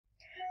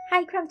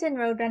Hi Crumpton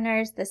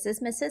Roadrunners, this is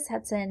Mrs.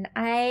 Hudson.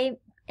 I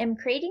am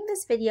creating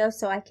this video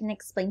so I can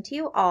explain to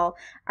you all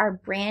our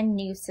brand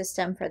new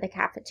system for the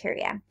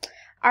cafeteria.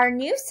 Our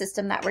new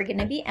system that we're going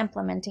to be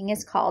implementing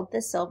is called the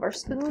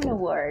Silverspoon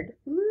Award.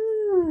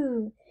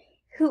 Ooh.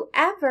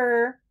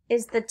 Whoever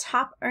is the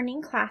top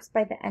earning class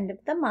by the end of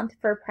the month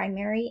for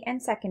primary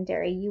and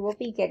secondary, you will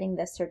be getting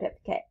this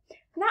certificate.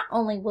 Not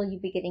only will you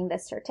be getting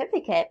this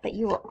certificate, but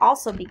you will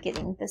also be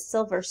getting the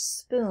silver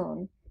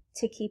spoon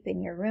to keep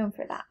in your room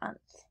for that month.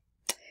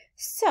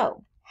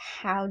 So,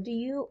 how do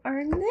you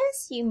earn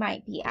this? You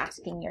might be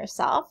asking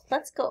yourself.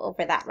 Let's go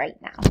over that right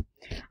now.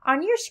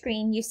 On your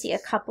screen, you see a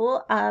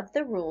couple of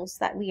the rules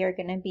that we are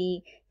going to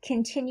be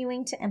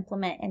continuing to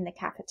implement in the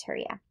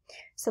cafeteria.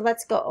 So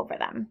let's go over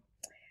them.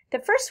 The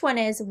first one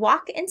is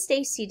walk and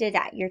stay seated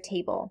at your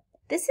table.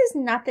 This is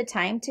not the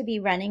time to be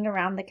running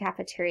around the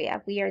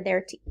cafeteria. We are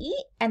there to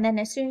eat, and then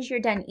as soon as you're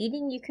done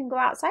eating, you can go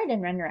outside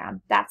and run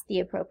around. That's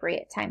the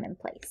appropriate time and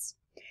place.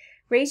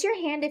 Raise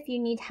your hand if you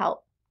need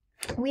help.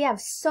 We have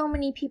so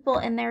many people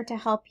in there to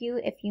help you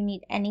if you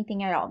need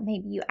anything at all.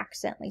 Maybe you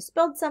accidentally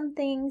spilled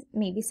something,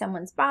 maybe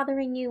someone's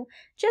bothering you.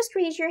 Just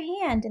raise your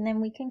hand and then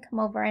we can come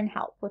over and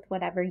help with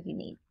whatever you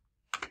need.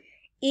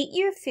 Eat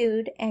your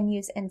food and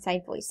use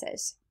inside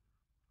voices.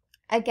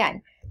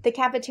 Again, the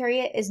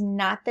cafeteria is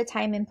not the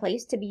time and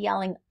place to be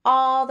yelling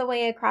all the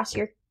way across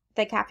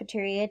the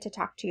cafeteria to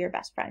talk to your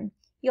best friend.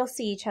 You'll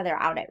see each other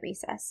out at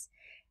recess.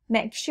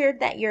 Make sure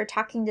that you're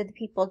talking to the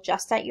people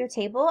just at your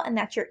table and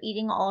that you're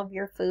eating all of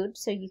your food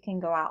so you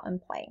can go out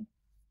and play.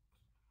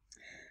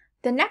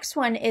 The next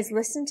one is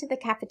listen to the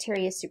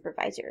cafeteria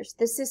supervisors.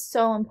 This is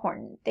so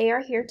important. They are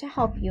here to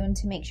help you and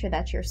to make sure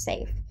that you're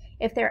safe.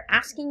 If they're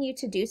asking you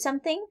to do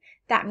something,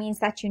 that means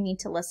that you need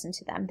to listen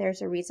to them.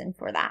 There's a reason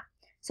for that.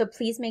 So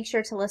please make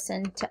sure to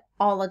listen to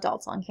all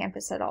adults on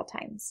campus at all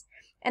times.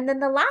 And then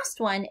the last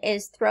one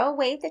is throw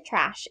away the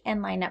trash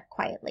and line up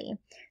quietly.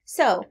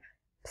 So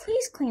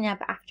please clean up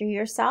after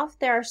yourself.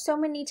 There are so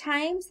many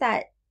times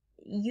that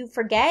you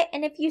forget,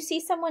 and if you see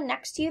someone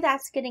next to you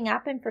that's getting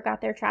up and forgot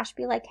their trash,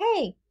 be like,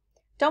 hey,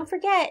 don't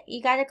forget, you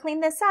got to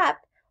clean this up,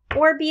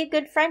 or be a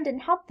good friend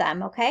and help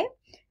them, okay?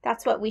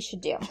 That's what we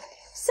should do.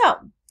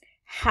 So,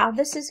 how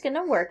this is going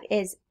to work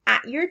is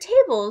at your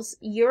tables,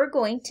 you're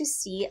going to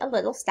see a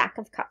little stack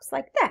of cups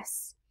like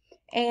this,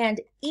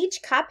 and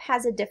each cup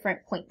has a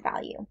different point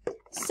value.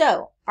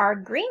 So, our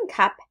green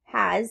cup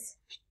has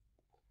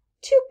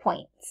 2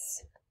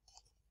 points.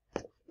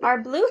 Our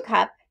blue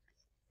cup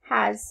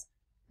has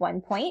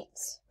 1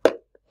 point,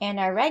 and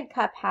our red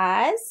cup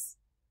has,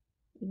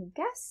 you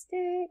guessed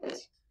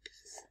it,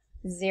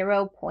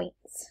 0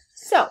 points.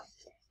 So,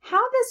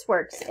 how this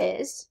works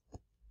is,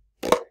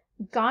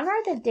 gone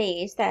are the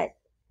days that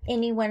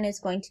anyone is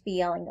going to be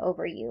yelling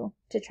over you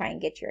to try and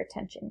get your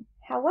attention.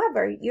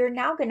 However, you're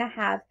now going to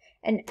have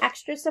an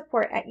extra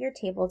support at your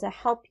table to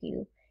help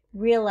you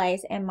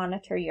realize and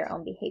monitor your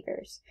own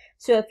behaviors.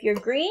 So if you're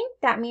green,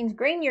 that means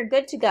green, you're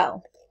good to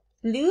go.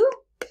 Blue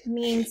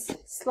means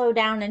slow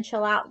down and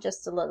chill out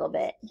just a little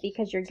bit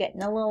because you're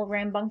getting a little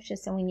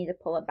rambunctious and we need to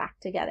pull it back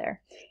together.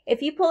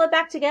 If you pull it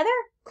back together,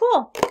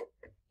 cool.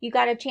 You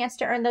got a chance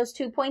to earn those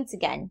 2 points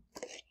again.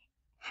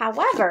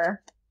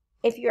 However,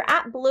 if you're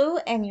at blue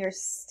and you're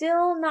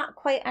still not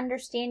quite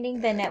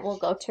understanding, then it will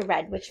go to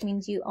red, which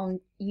means you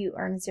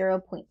earn 0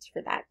 points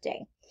for that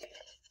day.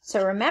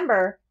 So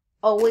remember,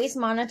 always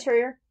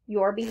monitor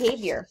your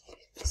behavior.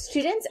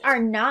 Students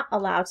are not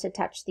allowed to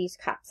touch these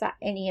cups at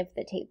any of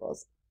the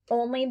tables.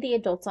 Only the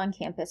adults on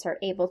campus are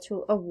able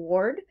to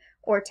award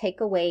or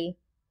take away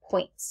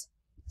points.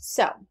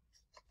 So,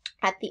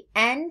 at the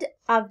end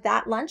of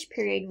that lunch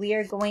period, we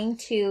are going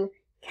to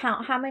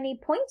count how many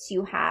points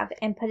you have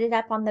and put it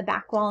up on the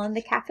back wall in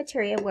the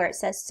cafeteria where it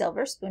says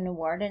Silverspoon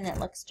Award, and it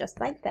looks just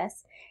like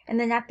this. And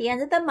then at the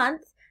end of the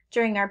month,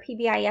 during our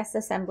PBIS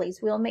assemblies,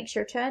 we'll make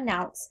sure to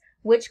announce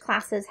which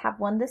classes have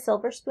won the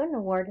Silverspoon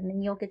Award, and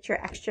then you'll get your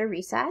extra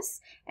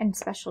recess and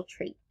special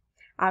treat.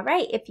 All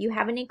right, if you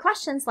have any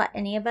questions, let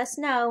any of us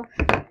know.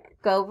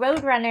 Go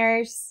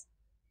Roadrunners!